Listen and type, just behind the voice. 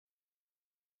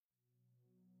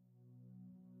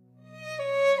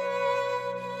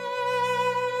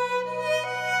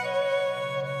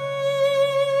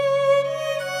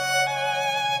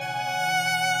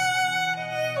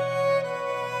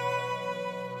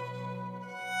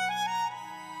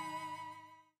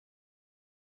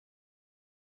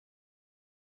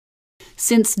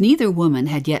Since neither woman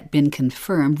had yet been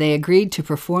confirmed, they agreed to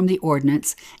perform the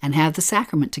ordinance and have the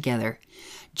sacrament together.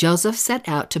 Joseph set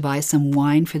out to buy some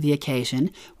wine for the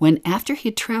occasion, when after he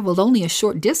had traveled only a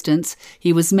short distance,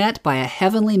 he was met by a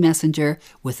heavenly messenger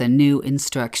with a new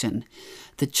instruction.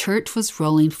 The church was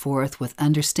rolling forth with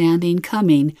understanding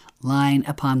coming line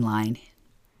upon line.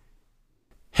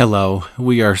 Hello,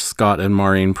 we are Scott and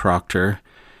Maureen Proctor,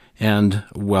 and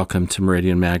welcome to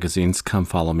Meridian Magazine's Come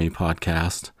Follow Me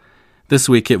podcast. This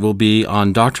week it will be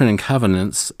on Doctrine and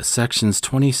Covenants, sections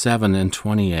 27 and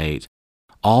 28.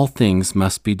 All things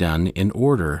must be done in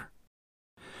order.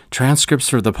 Transcripts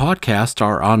for the podcast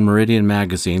are on Meridian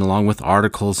Magazine, along with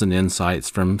articles and insights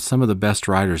from some of the best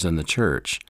writers in the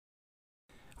church.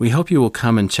 We hope you will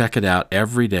come and check it out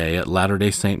every day at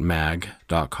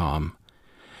latterdaysaintmag.com.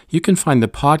 You can find the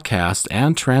podcast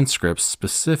and transcripts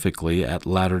specifically at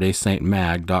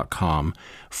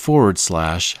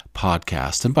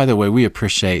latterdaysaintmag.com/podcast. And by the way, we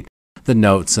appreciate the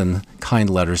notes and kind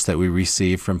letters that we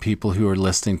receive from people who are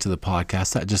listening to the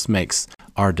podcast. That just makes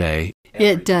our day.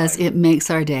 It does. It makes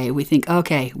our day. We think,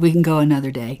 okay, we can go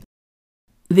another day.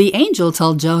 The angel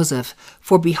told Joseph,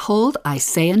 "For behold, I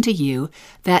say unto you,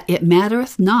 that it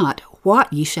mattereth not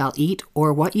what ye shall eat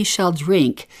or what ye shall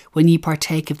drink when ye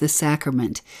partake of the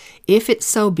sacrament, if it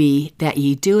so be that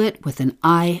ye do it with an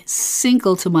eye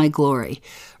single to my glory,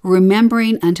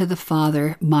 remembering unto the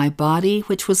Father my body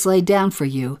which was laid down for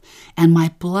you, and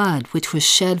my blood which was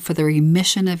shed for the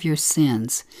remission of your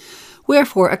sins.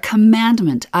 Wherefore a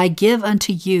commandment I give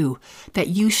unto you, that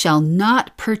you shall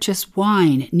not purchase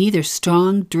wine, neither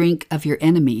strong drink of your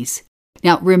enemies."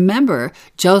 Now remember,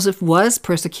 Joseph was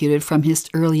persecuted from his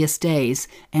earliest days,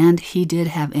 and he did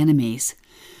have enemies.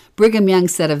 Brigham Young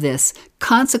said of this,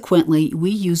 "Consequently,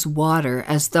 we use water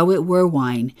as though it were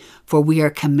wine, for we are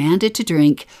commanded to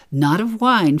drink not of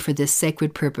wine for this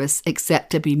sacred purpose, except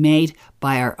to be made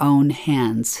by our own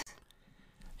hands."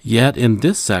 Yet in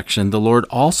this section the Lord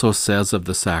also says of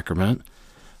the sacrament,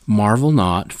 "Marvel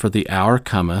not, for the hour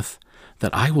cometh,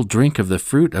 that I will drink of the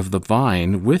fruit of the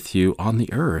vine with you on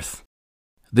the earth."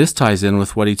 This ties in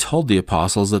with what he told the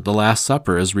apostles at the Last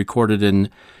Supper, as recorded in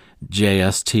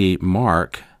JST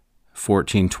Mark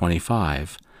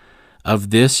 14:25. "Of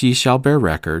this ye shall bear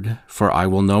record, for I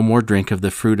will no more drink of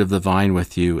the fruit of the vine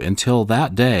with you until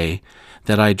that day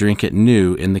that I drink it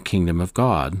new in the kingdom of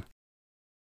God."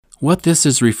 What this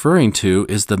is referring to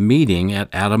is the meeting at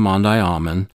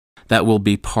Adam-ondi-Ahman that will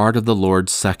be part of the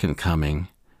Lord's second coming.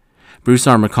 Bruce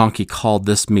R. McConkie called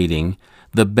this meeting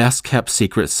the best-kept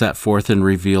secret set forth in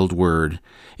revealed word.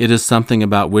 It is something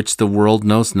about which the world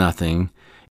knows nothing.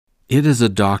 It is a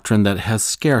doctrine that has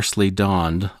scarcely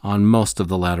dawned on most of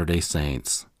the Latter-day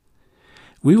Saints.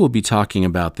 We will be talking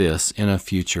about this in a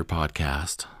future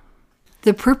podcast.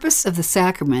 The purpose of the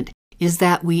sacrament is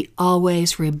that we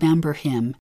always remember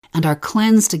him and are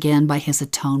cleansed again by his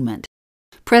atonement.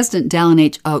 President Dallin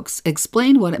H. Oaks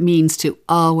explained what it means to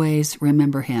always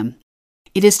remember him.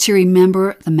 It is to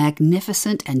remember the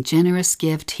magnificent and generous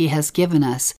gift he has given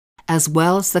us, as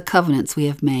well as the covenants we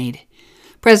have made.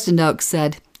 President Oaks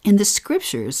said, "In the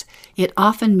Scriptures, it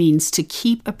often means to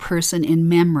keep a person in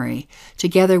memory,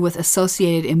 together with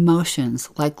associated emotions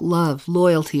like love,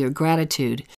 loyalty, or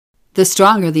gratitude. The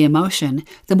stronger the emotion,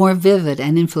 the more vivid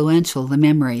and influential the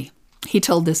memory." He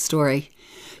told this story.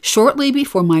 "Shortly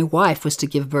before my wife was to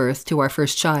give birth to our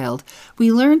first child,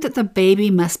 we learned that the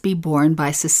baby must be born by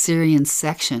cesarean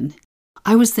section.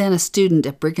 I was then a student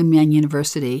at Brigham Young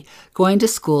University, going to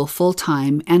school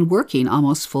full-time and working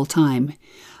almost full-time.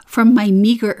 From my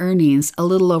meager earnings, a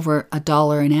little over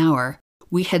 $1 an hour,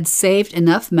 we had saved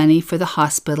enough money for the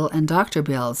hospital and doctor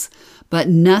bills, but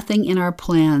nothing in our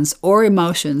plans or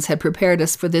emotions had prepared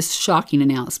us for this shocking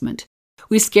announcement.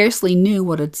 We scarcely knew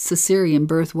what a cesarean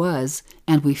birth was,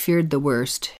 and we feared the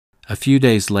worst." A few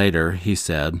days later, he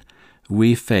said,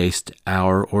 "We faced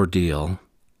our ordeal.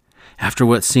 After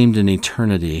what seemed an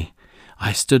eternity,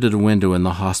 I stood at a window in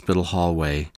the hospital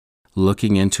hallway,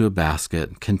 looking into a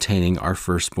basket containing our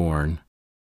firstborn.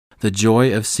 The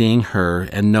joy of seeing her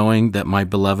and knowing that my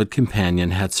beloved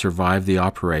companion had survived the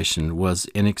operation was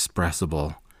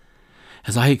inexpressible.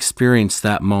 As I experienced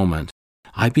that moment,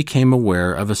 I became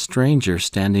aware of a stranger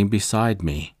standing beside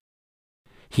me.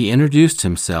 He introduced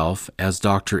himself as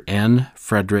Dr. N.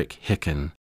 Frederick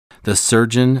Hicken, the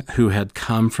surgeon who had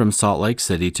come from Salt Lake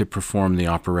City to perform the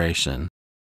operation.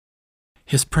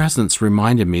 His presence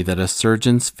reminded me that a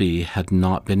surgeon's fee had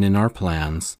not been in our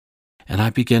plans, and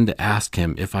I began to ask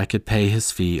him if I could pay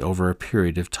his fee over a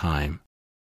period of time.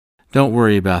 "Don't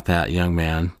worry about that, young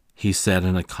man," he said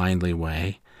in a kindly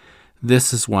way.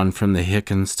 "This is one from the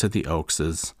Hickens to the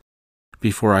Oakses.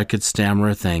 Before I could stammer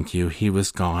a thank you, he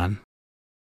was gone.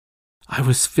 I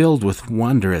was filled with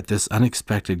wonder at this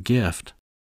unexpected gift.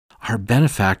 Our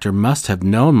benefactor must have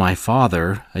known my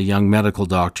father, a young medical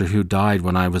doctor who died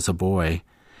when I was a boy.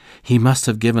 He must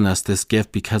have given us this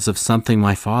gift because of something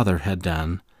my father had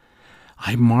done.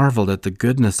 I marveled at the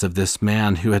goodness of this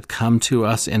man who had come to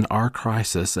us in our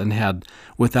crisis and had,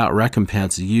 without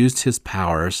recompense, used his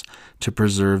powers to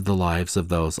preserve the lives of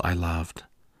those I loved.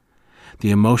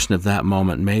 The emotion of that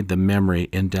moment made the memory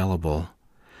indelible.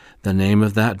 The name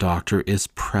of that doctor is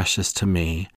precious to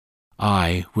me.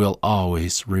 I will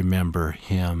always remember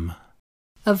him.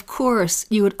 Of course,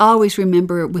 you would always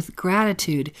remember with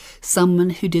gratitude someone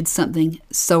who did something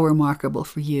so remarkable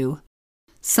for you.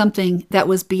 Something that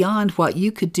was beyond what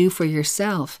you could do for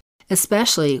yourself,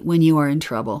 especially when you are in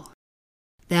trouble.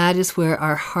 That is where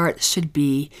our hearts should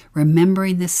be,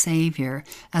 remembering the Savior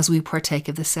as we partake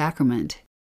of the sacrament.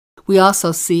 We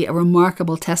also see a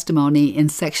remarkable testimony in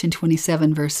section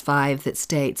 27, verse 5, that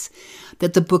states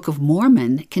that the Book of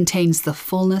Mormon contains the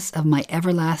fullness of my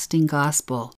everlasting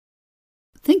gospel.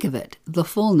 Think of it, the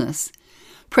fullness.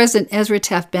 President Ezra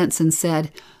Taft Benson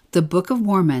said, "The Book of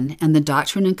Mormon and the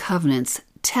Doctrine and Covenants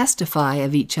testify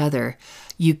of each other.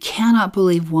 You cannot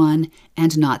believe one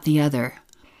and not the other."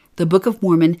 The Book of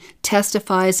Mormon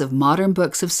testifies of modern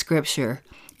books of Scripture.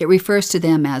 It refers to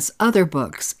them as other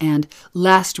books and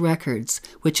last records,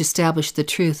 which establish the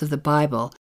truth of the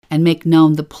Bible and make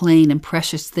known the plain and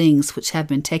precious things which have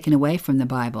been taken away from the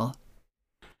Bible.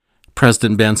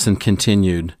 President Benson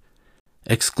continued,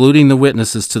 "Excluding the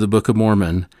witnesses to the Book of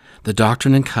Mormon, the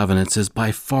Doctrine and Covenants is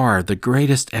by far the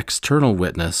greatest external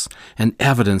witness and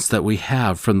evidence that we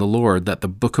have from the Lord that the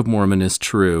Book of Mormon is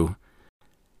true.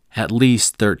 At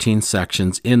least 13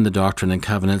 sections in the Doctrine and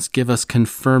Covenants give us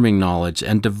confirming knowledge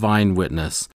and divine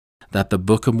witness that the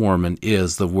Book of Mormon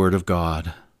is the Word of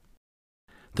God.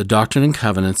 The Doctrine and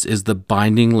Covenants is the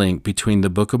binding link between the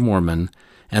Book of Mormon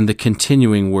and the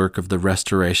continuing work of the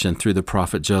restoration through the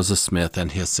prophet Joseph Smith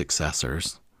and his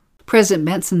successors." President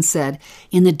Benson said,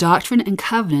 "In the Doctrine and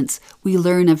Covenants, we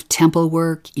learn of temple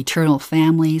work, eternal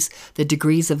families, the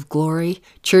degrees of glory,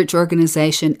 church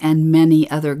organization, and many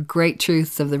other great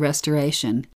truths of the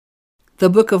restoration. The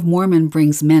Book of Mormon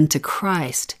brings men to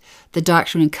Christ. The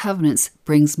Doctrine and Covenants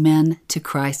brings men to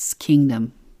Christ's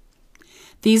kingdom."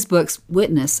 These books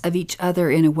witness of each other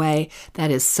in a way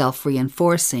that is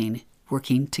self-reinforcing,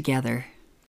 working together.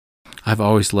 I've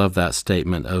always loved that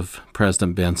statement of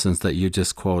President Benson's that you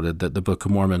just quoted, that the Book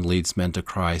of Mormon leads men to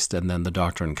Christ and then the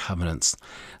Doctrine and Covenants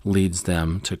leads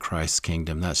them to Christ's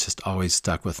kingdom. That's just always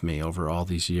stuck with me over all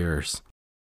these years.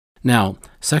 Now,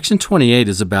 section 28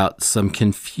 is about some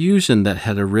confusion that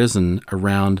had arisen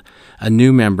around a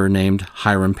new member named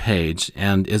Hiram Page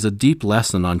and is a deep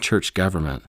lesson on church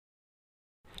government.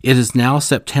 It is now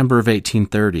September of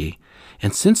 1830,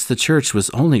 and since the church was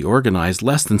only organized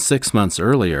less than 6 months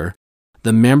earlier,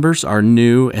 the members are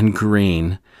new and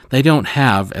green. They don't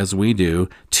have, as we do,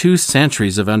 2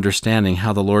 centuries of understanding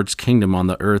how the Lord's kingdom on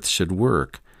the earth should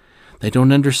work. They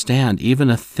don't understand even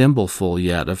a thimbleful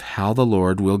yet of how the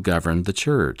Lord will govern the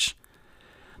church.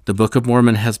 The Book of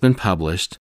Mormon has been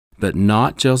published, but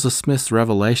not Joseph Smith's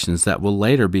revelations that will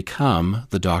later become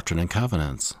the Doctrine and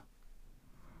Covenants.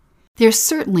 They're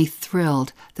certainly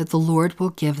thrilled that the Lord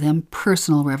will give them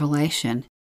personal revelation,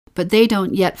 but they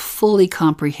don't yet fully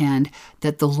comprehend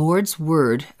that the Lord's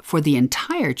word for the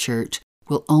entire church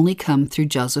will only come through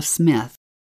Joseph Smith,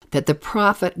 that the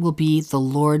prophet will be the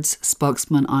Lord's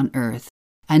spokesman on earth,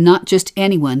 and not just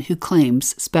anyone who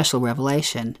claims special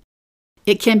revelation.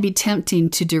 It can be tempting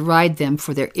to deride them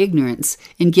for their ignorance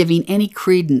in giving any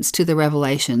credence to the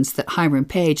revelations that Hiram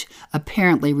Page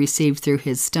apparently received through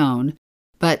his stone,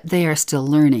 but they are still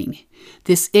learning.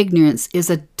 This ignorance is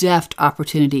a deft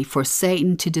opportunity for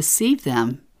Satan to deceive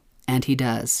them, and he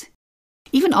does.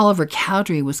 Even Oliver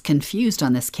Cowdery was confused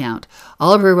on this count.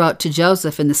 Oliver wrote to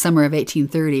Joseph in the summer of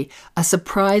 1830 a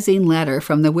surprising letter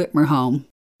from the Whitmer home.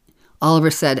 Oliver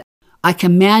said, "I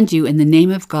command you in the name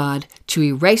of God to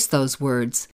erase those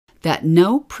words, that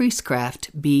no priestcraft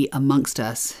be amongst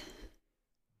us."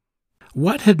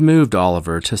 What had moved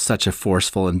Oliver to such a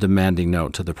forceful and demanding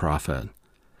note to the prophet?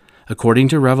 According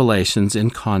to Revelations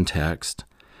in context,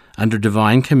 under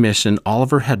divine commission,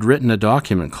 Oliver had written a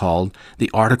document called the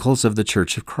Articles of the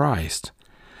Church of Christ.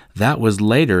 That was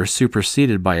later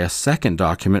superseded by a second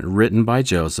document written by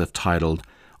Joseph titled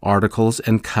Articles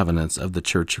and Covenants of the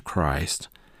Church of Christ.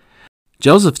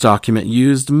 Joseph's document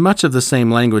used much of the same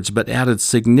language but added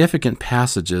significant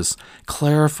passages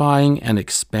clarifying and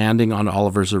expanding on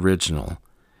Oliver's original.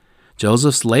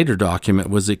 Joseph's later document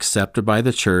was accepted by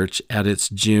the church at its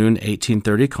June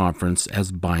 1830 conference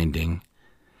as binding.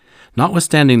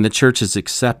 Notwithstanding the church's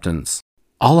acceptance,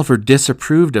 Oliver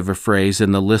disapproved of a phrase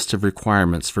in the list of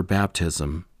requirements for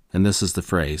baptism, and this is the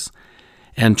phrase,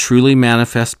 "and truly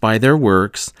manifest by their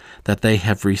works that they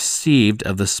have received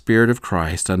of the Spirit of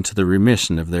Christ unto the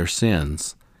remission of their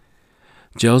sins."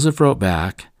 Joseph wrote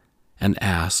back and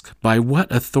asked by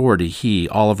what authority he,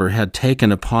 Oliver, had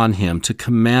taken upon him to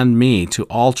command me to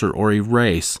alter or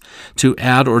erase, to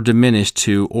add or diminish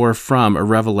to or from a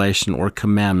revelation or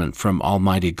commandment from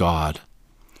Almighty God.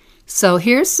 So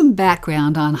here's some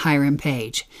background on Hiram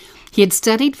Page. He had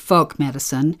studied folk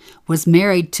medicine, was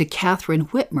married to Catherine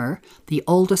Whitmer, the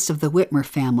oldest of the Whitmer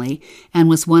family, and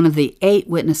was one of the 8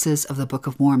 witnesses of the Book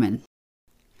of Mormon.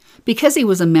 Because he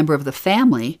was a member of the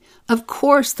family, of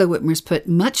course the Whitmers put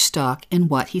much stock in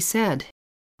what he said.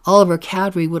 Oliver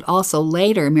Cowdery would also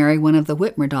later marry one of the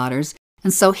Whitmer daughters,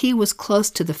 and so he was close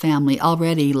to the family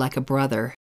already like a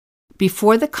brother.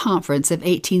 Before the conference of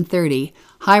 1830,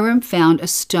 Hiram found a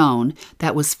stone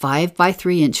that was 5 by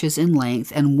 3 inches in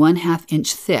length and 1/2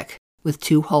 inch thick, with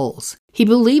 2 holes. He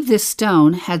believed this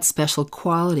stone had special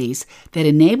qualities that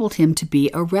enabled him to be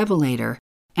a revelator,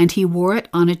 and he wore it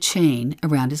on a chain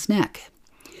around his neck.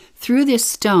 Through this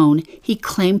stone, he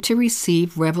claimed to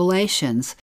receive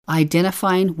revelations,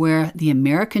 identifying where the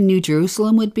American New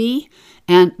Jerusalem would be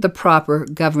and the proper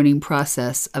governing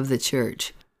process of the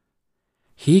church.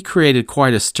 He created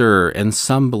quite a stir, and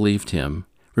some believed him.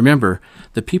 Remember,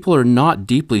 the people are not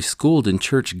deeply schooled in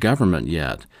church government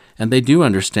yet, and they do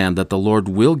understand that the Lord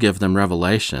will give them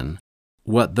revelation.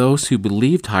 What those who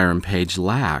believed Hiram Page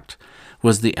lacked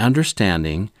was the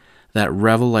understanding that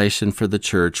revelation for the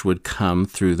church would come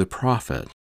through the prophet.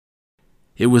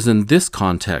 It was in this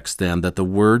context, then, that the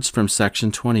words from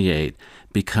section 28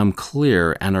 become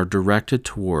clear and are directed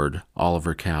toward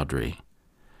Oliver Cowdery.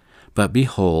 "But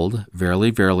behold, verily,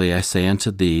 verily, I say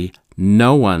unto thee,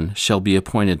 no one shall be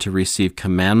appointed to receive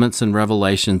commandments and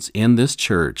revelations in this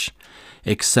church,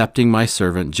 excepting my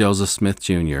servant Joseph Smith,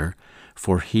 Jr.,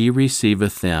 for he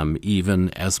receiveth them even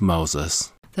as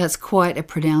Moses." That's quite a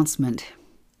pronouncement,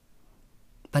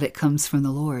 but it comes from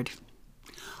the Lord.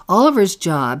 Oliver's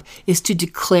job is to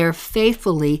declare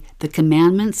faithfully the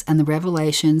commandments and the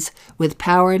revelations with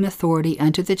power and authority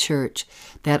unto the church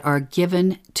that are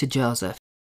given to Joseph.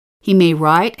 He may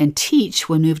write and teach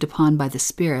when moved upon by the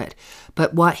Spirit,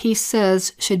 but what he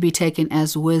says should be taken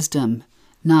as wisdom,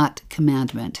 not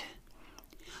commandment.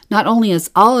 Not only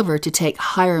is Oliver to take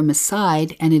Hiram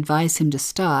aside and advise him to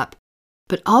stop,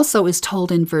 but also is told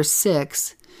in verse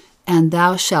 6, "And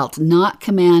thou shalt not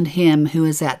command him who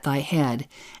is at thy head,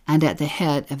 and at the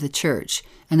head of the church."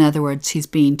 In other words, he's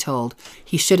being told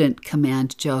he shouldn't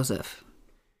command Joseph.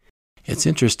 It's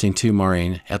interesting too,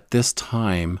 Maureen, at this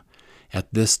time,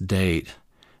 at this date,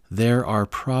 there are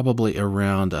probably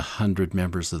around 100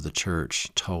 members of the church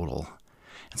total.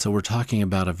 And so we're talking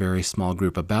about a very small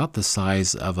group, about the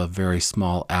size of a very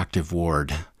small active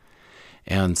ward.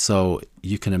 And so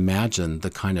you can imagine the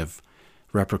kind of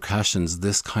repercussions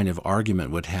this kind of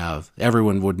argument would have.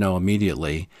 Everyone would know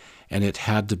immediately, and it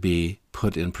had to be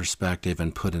put in perspective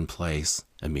and put in place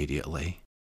immediately.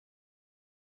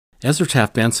 Ezra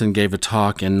Taft Benson gave a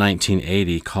talk in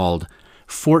 1980 called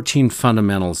 14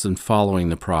 Fundamentals in Following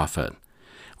the Prophet.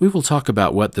 We will talk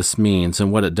about what this means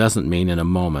and what it doesn't mean in a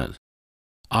moment.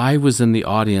 I was in the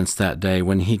audience that day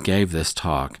when he gave this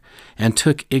talk and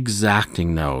took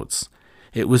exacting notes.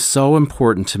 It was so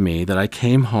important to me that I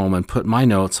came home and put my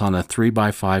notes on a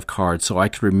 3x5 card so I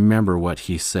could remember what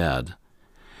he said.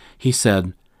 He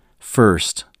said,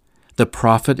 "First, the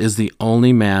prophet is the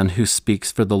only man who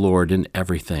speaks for the Lord in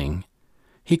everything."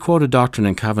 He quoted Doctrine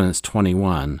and Covenants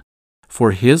 21,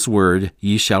 "For his word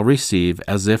ye shall receive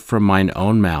as if from mine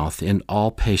own mouth in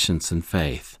all patience and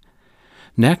faith."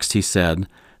 Next he said,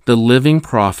 "The living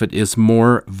prophet is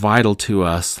more vital to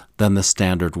us than the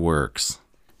standard works."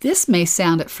 This may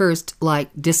sound at first like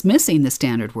dismissing the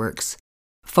standard works.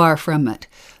 Far from it.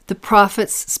 The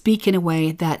prophets speak in a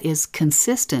way that is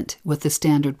consistent with the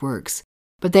standard works,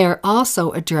 but they are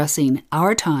also addressing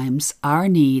our times, our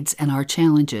needs, and our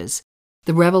challenges,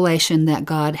 the revelation that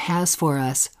God has for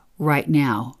us right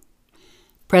now.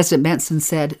 President Benson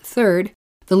said, third,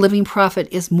 the living prophet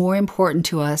is more important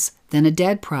to us than a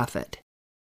dead prophet.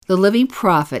 The living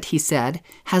prophet, he said,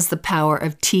 has the power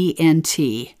of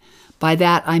TNT. By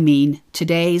that I mean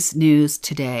today's news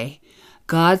today.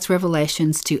 God's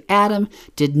revelations to Adam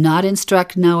did not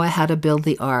instruct Noah how to build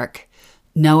the ark.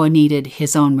 Noah needed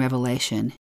his own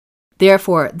revelation.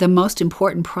 Therefore, the most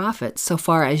important prophet, so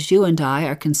far as you and I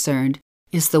are concerned,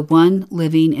 is the one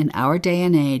living in our day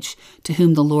and age to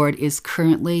whom the Lord is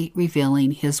currently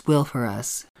revealing His will for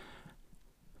us.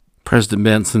 President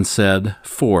Benson said,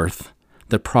 fourth,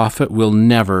 the prophet will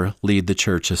never lead the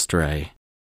church astray.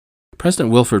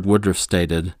 President Wilford Woodruff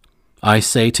stated, I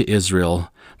say to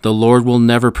Israel, the Lord will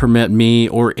never permit me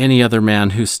or any other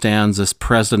man who stands as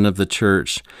president of the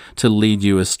church to lead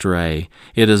you astray.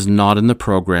 It is not in the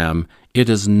program. It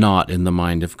is not in the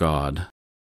mind of God.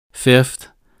 Fifth,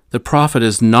 the prophet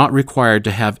is not required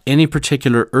to have any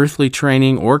particular earthly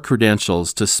training or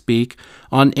credentials to speak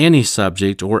on any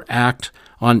subject or act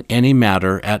on any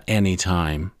matter at any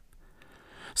time.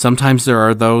 Sometimes there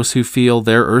are those who feel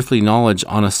their earthly knowledge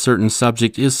on a certain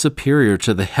subject is superior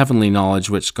to the heavenly knowledge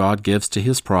which God gives to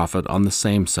His prophet on the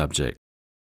same subject.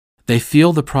 They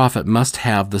feel the prophet must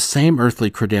have the same earthly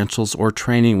credentials or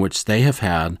training which they have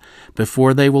had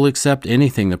before they will accept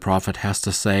anything the prophet has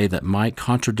to say that might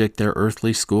contradict their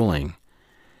earthly schooling.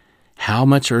 How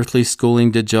much earthly schooling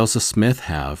did Joseph Smith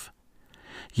have?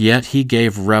 Yet he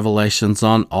gave revelations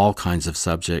on all kinds of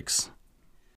subjects.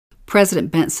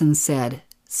 President Benson said,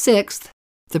 sixth,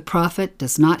 the prophet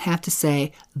does not have to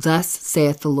say, Thus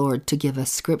saith the Lord, to give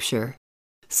us scripture.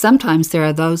 Sometimes there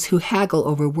are those who haggle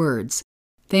over words.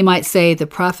 They might say the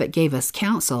prophet gave us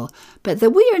counsel, but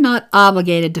that we are not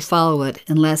obligated to follow it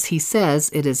unless he says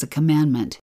it is a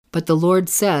commandment. But the Lord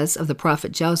says of the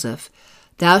prophet Joseph,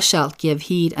 Thou shalt give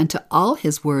heed unto all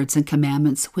his words and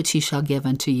commandments which he shall give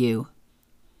unto you.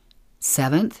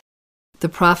 Seventh, the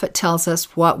prophet tells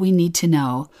us what we need to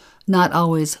know, not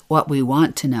always what we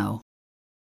want to know.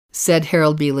 Said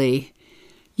Harold B. Lee,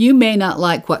 You may not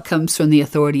like what comes from the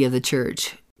authority of the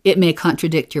church. It may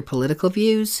contradict your political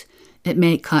views. It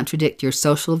may contradict your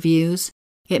social views.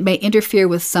 It may interfere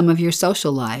with some of your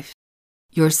social life.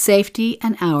 Your safety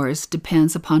and ours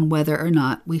depends upon whether or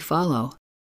not we follow.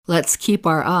 Let's keep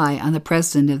our eye on the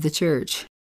president of the church.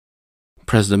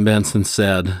 President Benson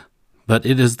said, But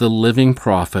it is the living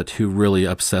prophet who really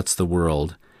upsets the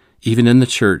world. Even in the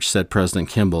church, said President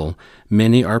Kimball,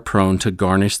 many are prone to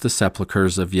garnish the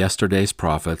sepulchres of yesterday's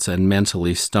prophets and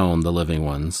mentally stone the living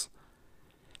ones.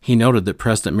 He noted that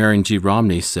President Marion G.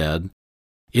 Romney said,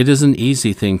 It is an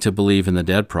easy thing to believe in the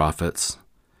dead prophets.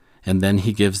 And then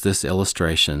he gives this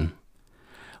illustration.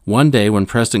 One day when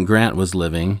President Grant was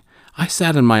living, I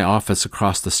sat in my office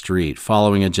across the street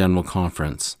following a general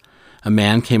conference. A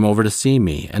man came over to see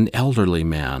me, an elderly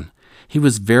man. He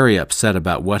was very upset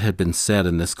about what had been said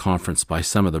in this conference by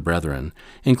some of the brethren,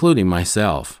 including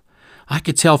myself. I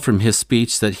could tell from his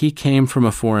speech that he came from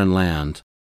a foreign land.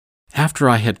 After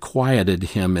I had quieted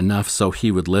him enough so he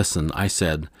would listen, I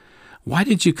said, Why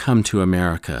did you come to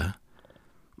America?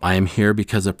 I am here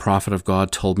because a prophet of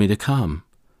God told me to come.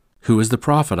 Who is the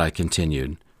prophet? I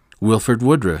continued. Wilford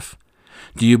Woodruff.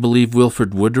 Do you believe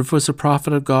Wilford Woodruff was a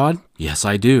prophet of God? Yes,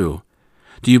 I do.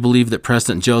 Do you believe that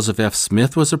President Joseph F.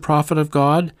 Smith was a prophet of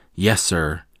God? Yes,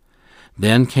 sir.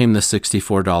 Then came the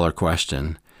 $64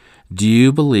 question. Do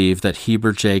you believe that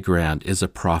Heber J. Grant is a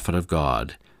prophet of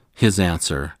God? His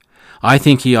answer, I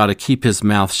think he ought to keep his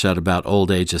mouth shut about old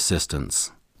age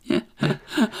assistance.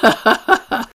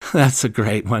 That's a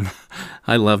great one.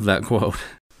 I love that quote.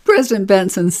 President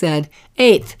Benson said,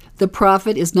 eighth, the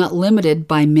prophet is not limited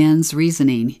by men's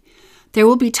reasoning. There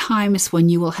will be times when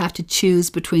you will have to choose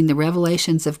between the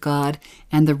revelations of God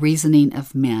and the reasoning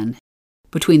of men,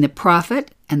 between the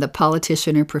prophet and the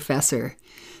politician or professor.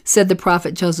 Said the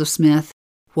prophet Joseph Smith,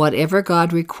 whatever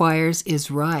God requires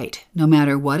is right, no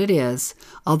matter what it is,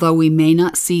 although we may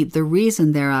not see the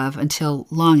reason thereof until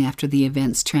long after the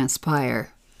events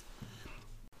transpire.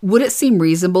 Would it seem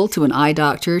reasonable to an eye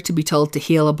doctor to be told to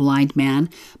heal a blind man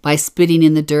by spitting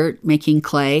in the dirt, making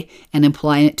clay, and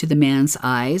applying it to the man's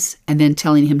eyes, and then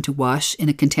telling him to wash in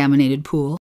a contaminated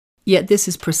pool? Yet this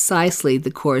is precisely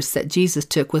the course that Jesus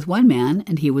took with one man,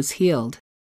 and he was healed.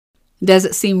 Does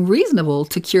it seem reasonable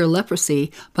to cure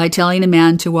leprosy by telling a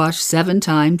man to wash 7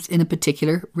 times in a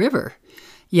particular river?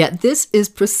 Yet this is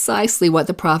precisely what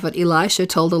the prophet Elisha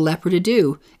told a leper to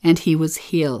do, and he was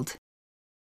healed.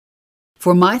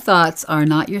 For my thoughts are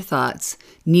not your thoughts,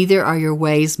 neither are your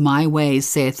ways my ways,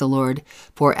 saith the Lord.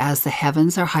 For as the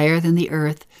heavens are higher than the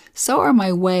earth, so are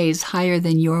my ways higher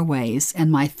than your ways,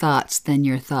 and my thoughts than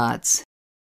your thoughts.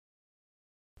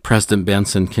 President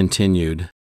Benson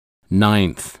continued,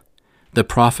 9th, the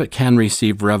prophet can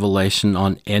receive revelation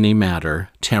on any matter,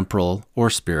 temporal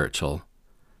or spiritual.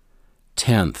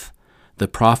 10th, the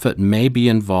prophet may be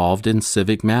involved in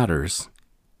civic matters.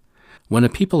 When a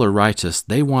people are righteous,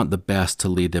 they want the best to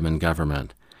lead them in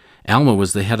government. Alma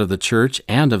was the head of the church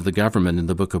and of the government in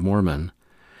the Book of Mormon.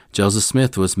 Joseph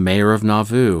Smith was mayor of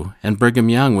Nauvoo, and Brigham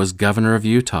Young was governor of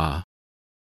Utah.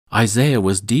 Isaiah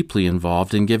was deeply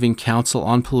involved in giving counsel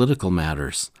on political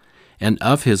matters, and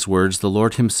of his words the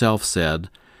Lord himself said,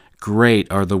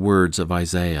 "Great are the words of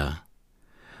Isaiah."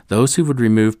 Those who would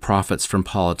remove prophets from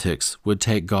politics would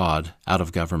take God out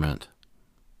of government.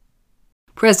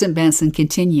 President Benson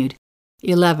continued,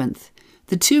 11th,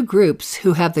 the two groups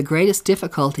who have the greatest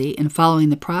difficulty in following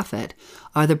the prophet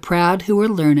are the proud who are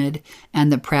learned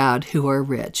and the proud who are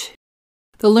rich.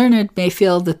 The learned may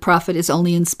feel the prophet is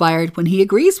only inspired when he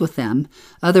agrees with them.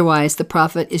 Otherwise, the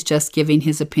prophet is just giving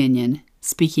his opinion,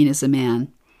 speaking as a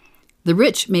man. The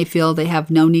rich may feel they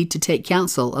have no need to take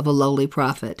counsel of a lowly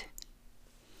prophet.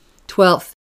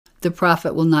 12th, the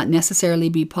prophet will not necessarily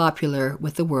be popular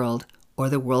with the world or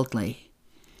the worldly.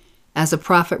 As a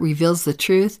prophet reveals the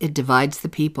truth, it divides the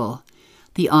people.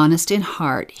 The honest in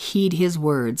heart heed his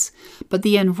words, but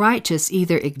the unrighteous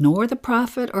either ignore the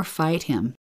prophet or fight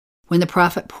him. When the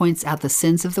prophet points out the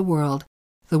sins of the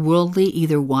worldly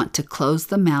either want to close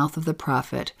the mouth of the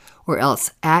prophet or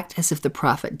else act as if the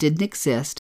prophet didn't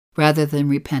exist rather than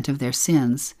repent of their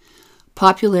sins.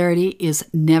 Popularity is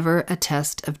never a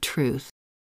test of truth.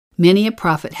 Many a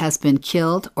prophet has been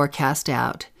killed or cast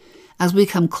out. As we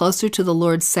come closer to the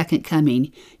Lord's second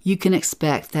coming, you can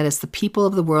expect that as the people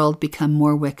of the world become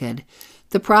more wicked,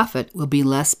 the prophet will be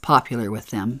less popular with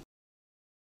them.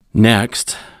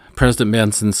 Next, President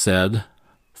Benson said,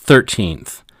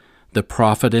 13th, the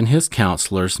prophet and his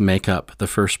counselors make up the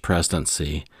first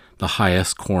presidency, the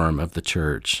highest quorum of the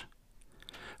church.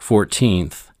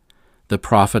 14th, the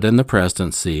prophet and the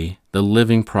presidency, the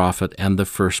living prophet and the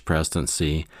first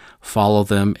presidency, follow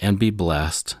them and be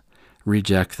blessed,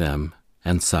 reject them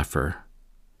and suffer.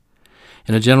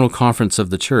 In a general conference of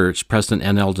the church, President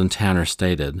N. Eldon Tanner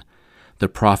stated, "The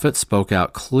prophet spoke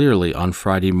out clearly on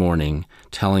Friday morning,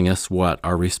 telling us what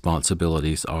our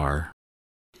responsibilities are."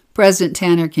 President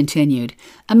Tanner continued,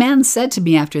 "A man said to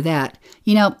me after that,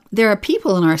 there are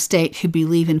people in our state who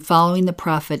believe in following the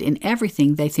prophet in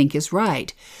everything they think is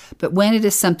right. But when it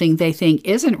is something they think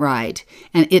isn't right,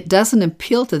 and it doesn't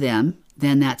appeal to them,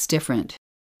 then that's different."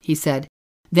 He said,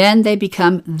 "Then they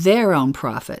become their own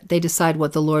prophet. They decide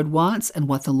what the Lord wants and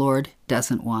what the Lord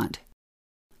doesn't want."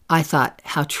 I thought,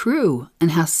 how true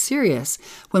and how serious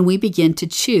when we begin to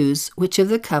choose which of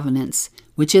the covenants,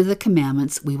 which of the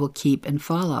commandments we will keep and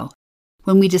follow.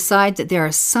 When we decide that there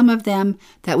are some of them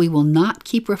that we will not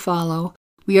keep or follow,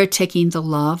 we are taking the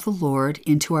law of the Lord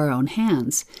into our own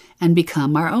hands and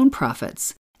become our own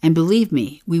prophets. And believe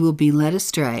me, we will be led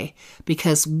astray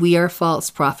because we are false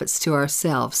prophets to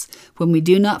ourselves when we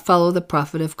do not follow the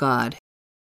prophet of God.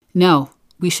 No,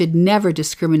 we should never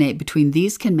discriminate between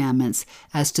these commandments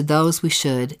as to those we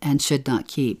should and should not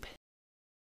keep.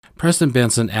 President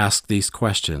Benson asked these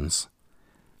questions.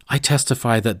 I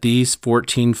testify that these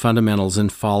 14 fundamentals in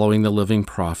following the living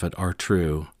prophet are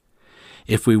true.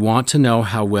 If we want to know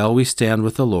how well we stand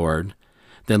with the Lord,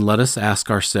 then let us ask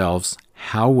ourselves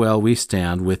how well we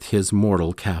stand with his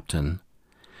mortal captain.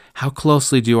 How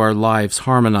closely do our lives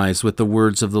harmonize with the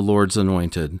words of the Lord's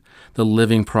anointed, the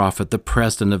living prophet, the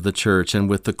president of the church, and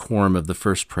with the quorum of the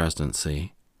first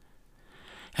presidency?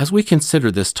 As we consider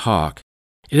this talk,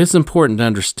 it is important to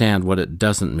understand what it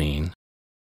doesn't mean.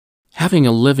 Having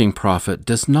a living prophet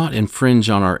does not infringe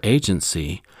on our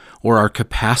agency or our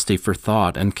capacity for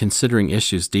thought and considering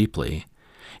issues deeply.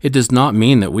 It does not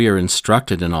mean that we are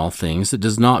instructed in all things. It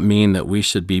does not mean that we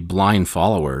should be blind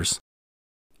followers.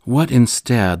 What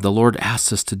instead the Lord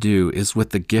asks us to do is,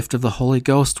 with the gift of the Holy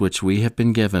Ghost which we have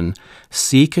been given,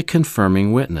 seek a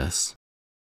confirming witness.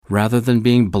 Rather than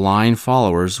being blind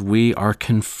followers, we are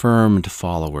confirmed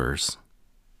followers.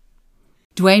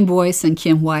 Dwayne Boyce and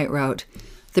Kim White wrote,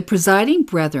 "The presiding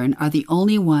brethren are the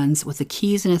only ones with the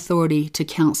keys and authority to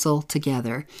counsel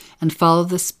together and follow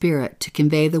the Spirit to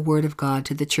convey the Word of God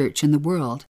to the church and the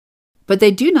world. But they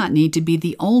do not need to be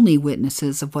the only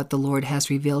witnesses of what the Lord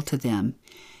has revealed to them.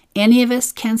 Any of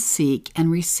us can seek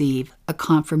and receive a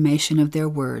confirmation of their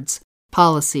words,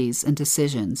 policies, and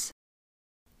decisions."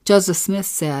 Joseph Smith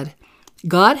said,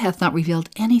 "God hath not revealed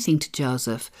anything to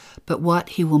Joseph, but what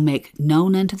he will make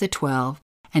known unto the 12,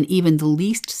 and even the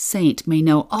least saint may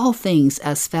know all things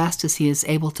as fast as he is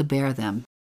able to bear them."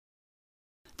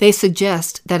 They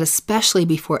suggest that especially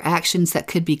before actions that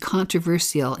could be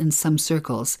controversial in some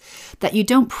circles, that you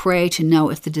don't pray to know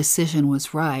if the decision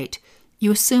was right.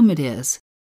 You assume it is.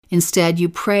 Instead, you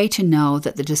pray to know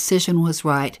that the decision was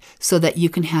right so that you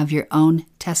can have your own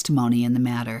testimony in the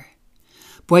matter.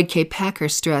 Boyd K. Packer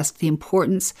stressed the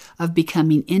importance of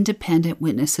becoming independent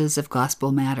witnesses of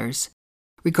gospel matters.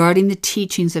 Regarding the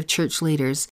teachings of church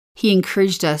leaders, he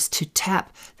encouraged us to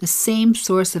tap the same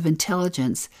source of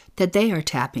intelligence that they are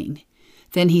tapping.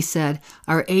 Then he said,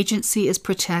 "Our agency is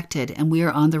protected and we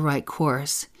are on the right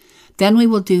course. Then we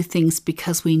will do things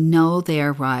because we know they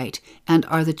are right and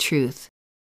are the truth.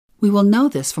 We will know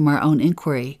this from our own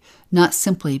inquiry, not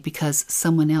simply because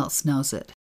someone else knows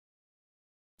it."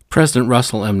 President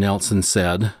Russell M. Nelson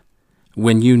said,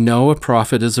 "When you know a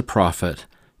prophet is a prophet,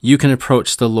 you can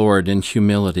approach the Lord in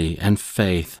humility and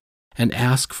faith and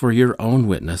ask for your own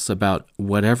witness about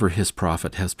whatever his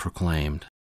prophet has proclaimed."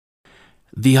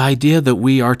 The idea that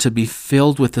we are to be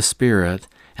filled with the Spirit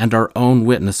and our own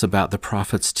witness about the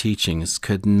prophet's teachings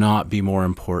could not be more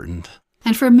important.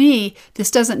 And for me,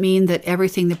 this doesn't mean that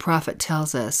everything the prophet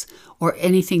tells us, or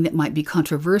anything that might be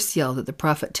controversial that the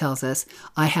prophet tells us,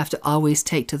 I have to always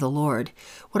take to the Lord.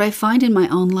 What I find in my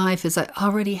own life is I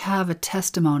already have a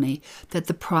testimony that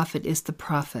the prophet is the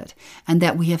prophet, and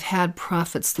that we have had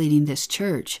prophets leading this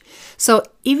church. So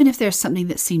even if there's something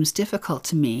that seems difficult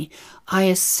to me, I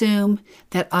assume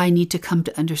that I need to come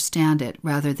to understand it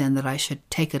rather than that I should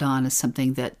take it on as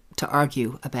something to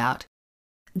argue about.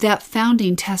 That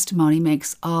founding testimony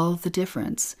makes all the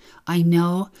difference. I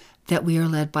know that we are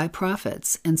led by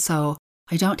prophets, and so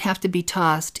I don't have to be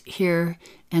tossed here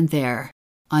and there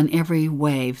on every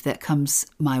wave that comes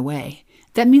my way.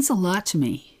 That means a lot to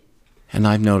me. And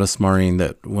I've noticed, Maureen,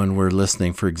 that when we're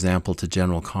listening, for example, to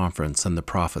General Conference and the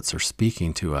prophets are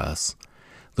speaking to us,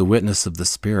 the witness of the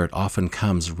Spirit often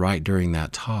comes right during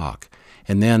that talk.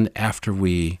 And then after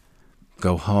we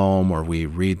go home or we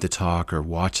read the talk or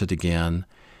watch it again,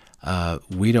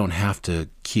 we don't have to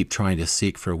keep trying to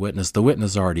seek for a witness. The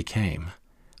witness already came.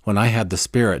 When I had the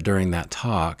Spirit during that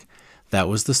talk, that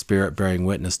was the Spirit bearing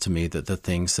witness to me that the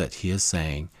things that he is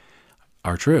saying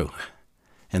are true.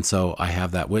 And so I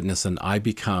have that witness, and I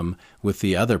become, with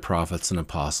the other prophets and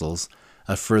apostles,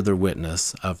 a further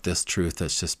witness of this truth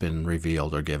that's just been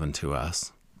revealed or given to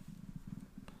us.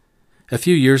 A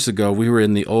few years ago, we were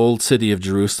in the old city of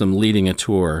Jerusalem leading a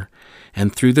tour,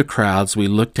 and through the crowds, we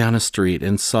looked down a street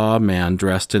and saw a man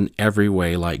dressed in every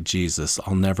way like Jesus.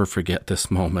 I'll never forget this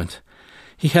moment.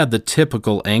 He had the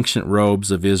typical ancient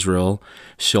robes of Israel,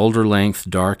 shoulder-length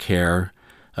dark hair,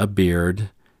 a beard.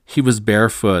 He was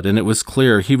barefoot, and it was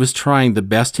clear he was trying the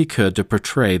best he could to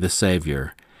portray the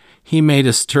Savior. He made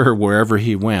a stir wherever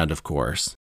he went, of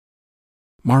course.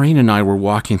 Maureen and I were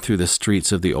walking through the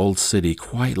streets of the old city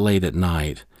quite late at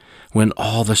night, when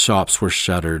all the shops were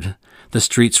shuttered. The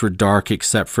streets were dark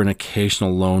except for an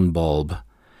occasional lone bulb.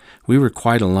 We were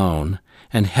quite alone,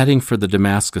 and heading for the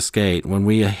Damascus Gate when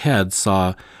we ahead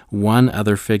saw one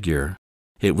other figure.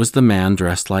 It was the man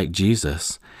dressed like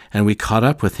Jesus, and we caught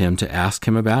up with him to ask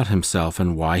him about himself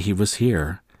and why he was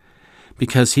here.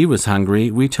 Because he was hungry,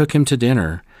 we took him to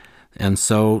dinner, and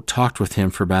so talked with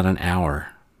him for about an hour.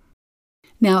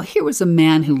 Now, here was a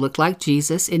man who looked like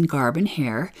Jesus in garb and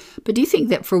hair, but do you think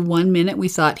that for 1 minute we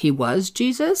thought he was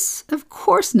Jesus? Of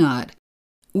course not.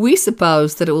 We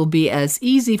suppose that it will be as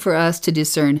easy for us to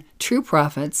discern true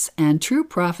prophets and true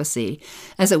prophecy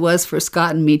as it was for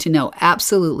Scott and me to know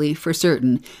absolutely for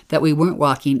certain that we weren't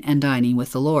walking and dining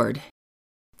with the Lord.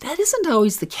 That isn't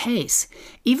always the case.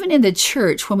 Even in the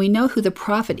church, when we know who the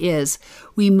prophet is,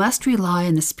 we must rely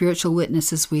on the spiritual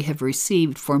witnesses we have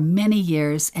received for many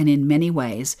years and in many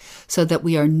ways, so that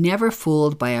we are never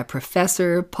fooled by a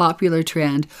professor, popular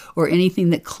trend, or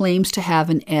anything that claims to have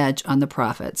an edge on the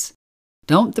prophets.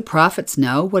 Don't the prophets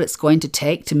know what it's going to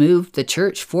take to move the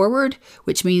church forward,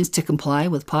 which means to comply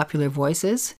with popular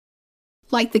voices?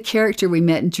 Like the character we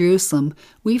met in Jerusalem,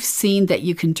 we've seen that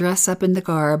you can dress up in the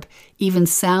garb, even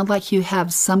sound like you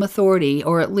have some authority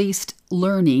or at least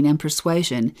learning and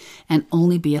persuasion, and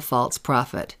only be a false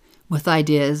prophet, with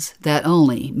ideas that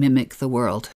only mimic the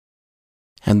world.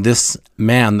 And this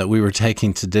man that we were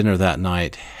taking to dinner that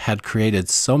night had created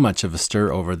so much of a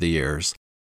stir over the years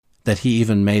that he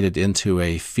even made it into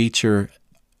a feature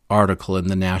article in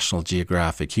the National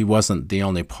Geographic. He wasn't the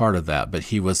only part of that, but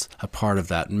he was a part of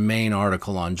that main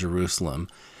article on Jerusalem,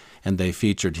 and they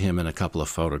featured him in a couple of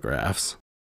photographs.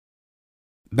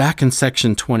 Back in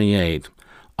section 28,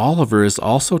 Oliver is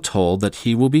also told that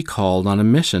he will be called on a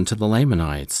mission to the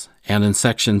Lamanites. And in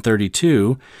section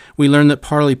 32, we learn that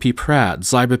Parley P. Pratt,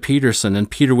 Ziba Peterson,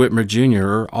 and Peter Whitmer Jr.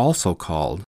 are also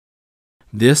called.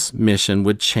 This mission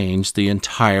would change the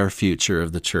entire future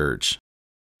of the church.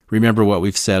 Remember what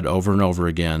we've said over and over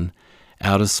again,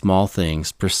 out of small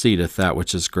things proceedeth that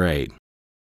which is great.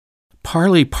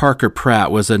 Parley Parker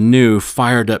Pratt was a new,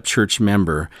 fired-up church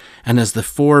member, and as the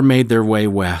four made their way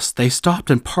west, they stopped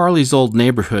in Parley's old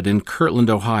neighborhood in Kirtland,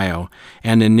 Ohio,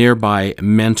 and in nearby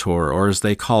Mentor, or as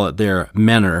they call it there,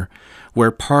 Menor,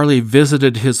 where Parley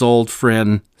visited his old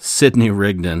friend Sidney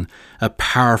Rigdon, a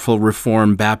powerful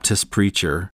Reformed Baptist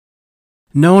preacher.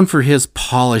 Known for his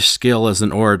polished skill as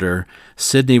an orator,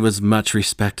 Sidney was much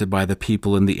respected by the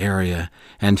people in the area,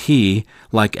 and he,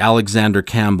 like Alexander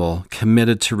Campbell,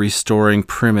 committed to restoring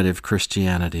primitive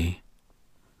Christianity.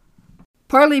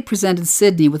 Parley presented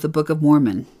Sidney with the Book of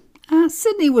Mormon.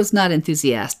 Sidney was not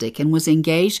enthusiastic and was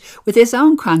engaged with his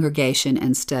own congregation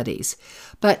and studies,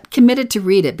 but committed to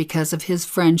read it because of his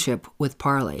friendship with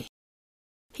Parley.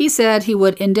 He said he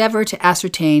would endeavor to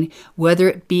ascertain whether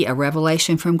it be a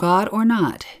revelation from God or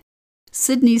not.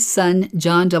 Sidney's son,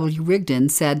 John W. Rigdon,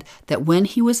 said that when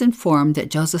he was informed that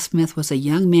Joseph Smith was a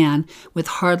young man with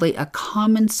hardly a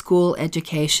common school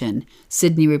education,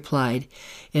 Sidney replied,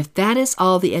 "If that is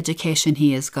all the education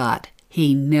he has got,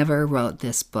 he never wrote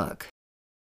this book."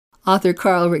 Author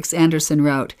Carl Ricks Anderson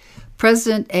wrote,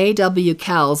 President A.W.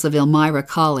 Cowles of Elmira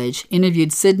College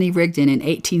interviewed Sidney Rigdon in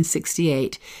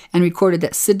 1868 and recorded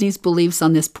that Sidney's beliefs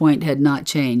on this point had not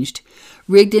changed.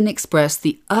 Rigdon expressed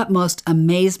the utmost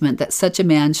amazement that such a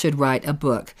man should write a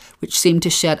book, which seemed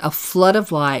to shed a flood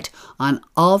of light on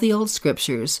all the old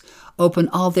scriptures, open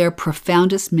all their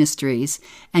profoundest mysteries,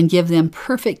 and give them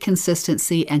perfect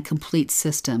consistency and complete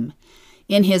system.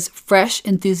 In his fresh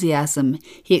enthusiasm,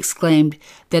 he exclaimed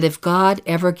that if God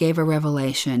ever gave a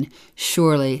revelation,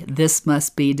 surely this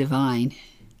must be divine.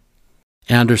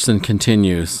 Anderson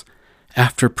continues,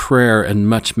 after prayer and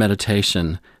much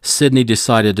meditation, Sidney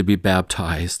decided to be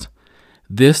baptized.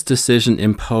 This decision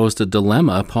imposed a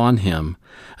dilemma upon him,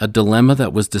 a dilemma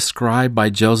that was described by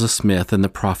Joseph Smith in the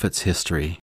prophet's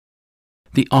history.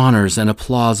 The honors and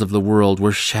applause of the world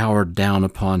were showered down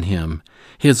upon him.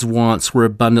 His wants were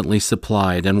abundantly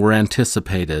supplied and were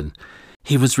anticipated.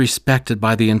 He was respected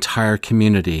by the entire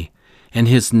community, and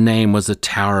his name was a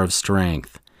tower of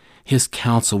strength. His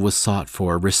counsel was sought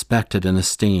for, respected, and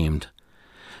esteemed.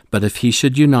 But if he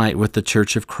should unite with the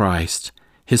Church of Christ,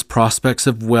 his prospects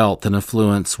of wealth and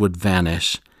affluence would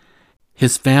vanish.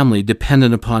 His family,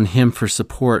 dependent upon him for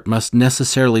support, must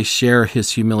necessarily share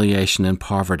his humiliation and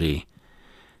poverty.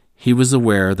 He was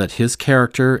aware that his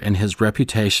character and his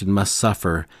reputation must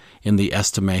suffer in the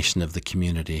estimation of the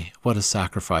community. What a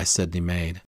sacrifice Sidney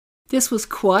made. This was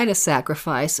quite a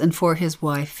sacrifice, and for his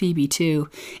wife, Phoebe, too.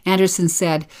 Anderson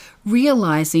said,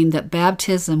 realizing that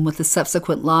baptism with the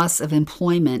subsequent loss of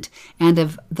employment and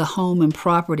of the home and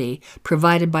property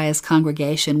provided by his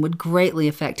congregation would greatly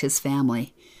affect his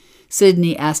family.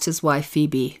 Sidney asked his wife,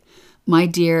 Phoebe, "My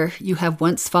dear, you have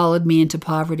once followed me into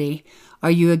poverty. Are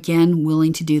you again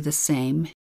willing to do the same?"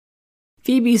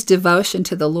 Phoebe's devotion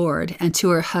to the Lord and to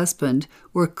her husband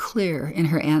were clear in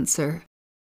her answer.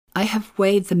 "I have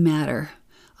weighed the matter.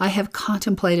 I have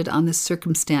contemplated on the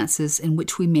circumstances in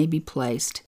which we may be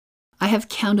placed. I have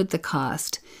counted the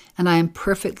cost, and I am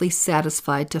perfectly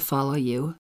satisfied to follow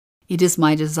you. It is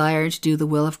my desire to do the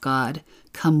will of God,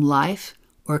 come life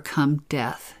or come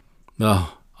death."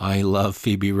 Oh, I love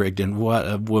Phoebe Rigdon. What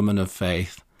a woman of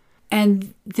faith.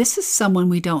 And this is someone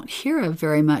we don't hear of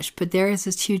very much, but there is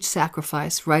this huge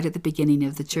sacrifice right at the beginning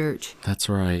of the church. That's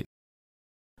right.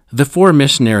 The four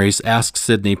missionaries asked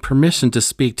Sidney permission to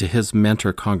speak to his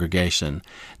mentor congregation.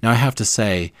 Now, I have to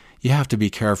say, you have to be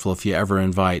careful if you ever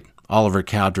invite Oliver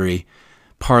Cowdery,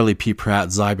 Parley P.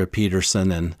 Pratt, Ziba Peterson,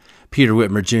 and Peter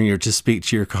Whitmer Jr. to speak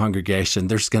to your congregation.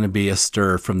 There's going to be a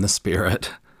stir from the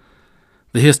Spirit.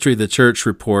 The History of the Church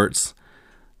reports,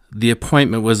 the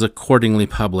appointment was accordingly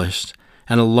published,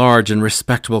 and a large and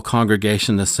respectable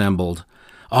congregation assembled.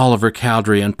 Oliver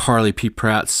Cowdery and Parley P.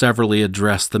 Pratt severally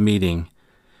addressed the meeting.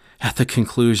 At the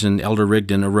conclusion, Elder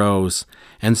Rigdon arose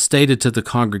and stated to the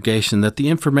congregation that the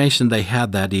information they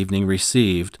had that evening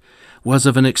received was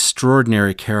of an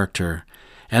extraordinary character,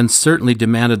 and certainly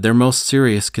demanded their most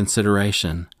serious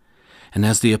consideration. And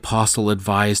as the apostle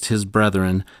advised his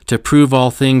brethren to prove all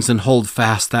things and hold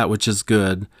fast that which is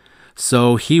good,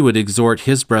 so he would exhort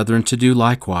his brethren to do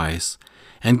likewise,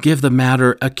 and give the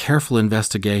matter a careful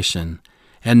investigation,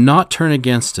 and not turn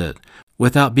against it,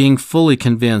 without being fully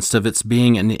convinced of its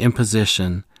being an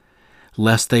imposition,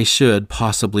 lest they should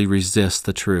possibly resist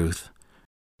the truth.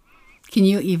 Can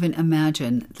you even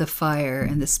imagine the fire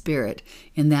and the spirit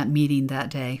in that meeting that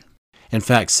day? In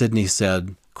fact, Sidney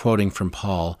said, quoting from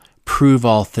Paul, "Prove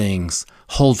all things,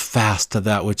 hold fast to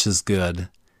that which is good."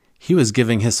 He was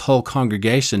giving his whole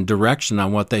congregation direction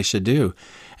on what they should do,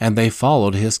 and they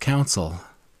followed his counsel.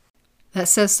 That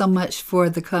says so much for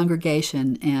the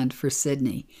congregation and for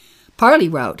Sidney. Parley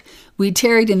wrote, "We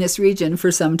tarried in this region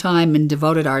for some time and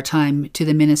devoted our time to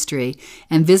the ministry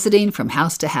and visiting from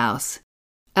house to house.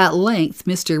 At length,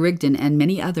 Mr. Rigdon and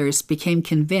many others became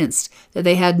convinced that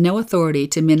they had no authority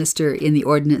to minister in the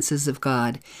ordinances of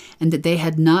God, and that they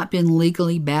had not been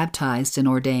legally baptized and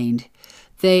ordained.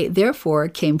 They therefore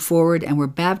came forward and were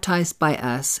baptized by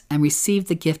us and received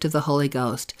the gift of the Holy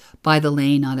Ghost by the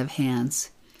laying on of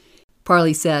hands.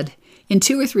 Parley said, in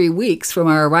 2 or 3 weeks from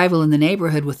our arrival in the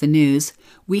neighborhood with the news,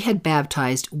 we had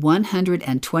baptized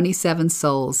 127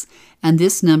 souls, and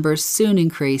this number soon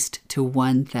increased to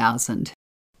 1,000.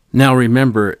 Now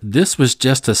remember, this was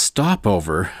just a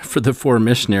stopover for the 4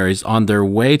 missionaries on their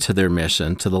way to their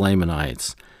mission to the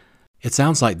Lamanites. It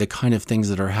sounds like the kind of things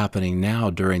that are happening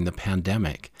now during the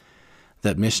pandemic,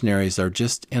 that missionaries are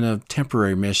just in a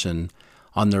temporary mission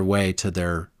on their way to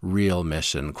their real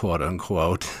mission, quote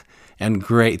unquote, and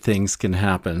great things can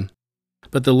happen.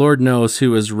 But the Lord knows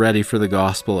who is ready for the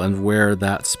gospel and where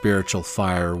that spiritual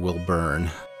fire will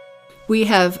burn. We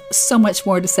have so much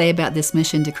more to say about this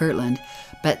mission to Kirtland,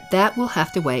 but that will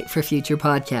have to wait for future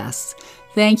podcasts.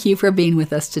 Thank you for being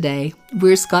with us today.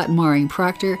 We're Scott and Maureen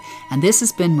Proctor, and this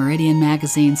has been Meridian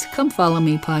Magazine's Come Follow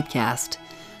Me podcast.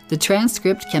 The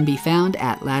transcript can be found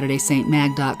at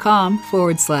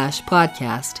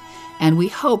latterdaysaintmag.com/podcast, and we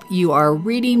hope you are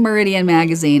reading Meridian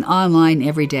Magazine online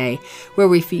every day, where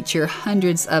we feature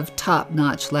hundreds of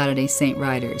top-notch Latter-day Saint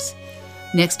writers.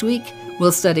 Next week,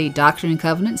 we'll study Doctrine and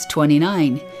Covenants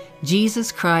 29,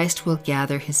 Jesus Christ Will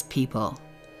Gather His People.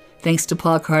 Thanks to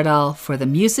Paul Cardall for the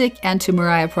music and to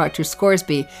Mariah Proctor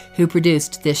Scoresby, who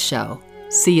produced this show.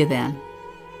 See you then.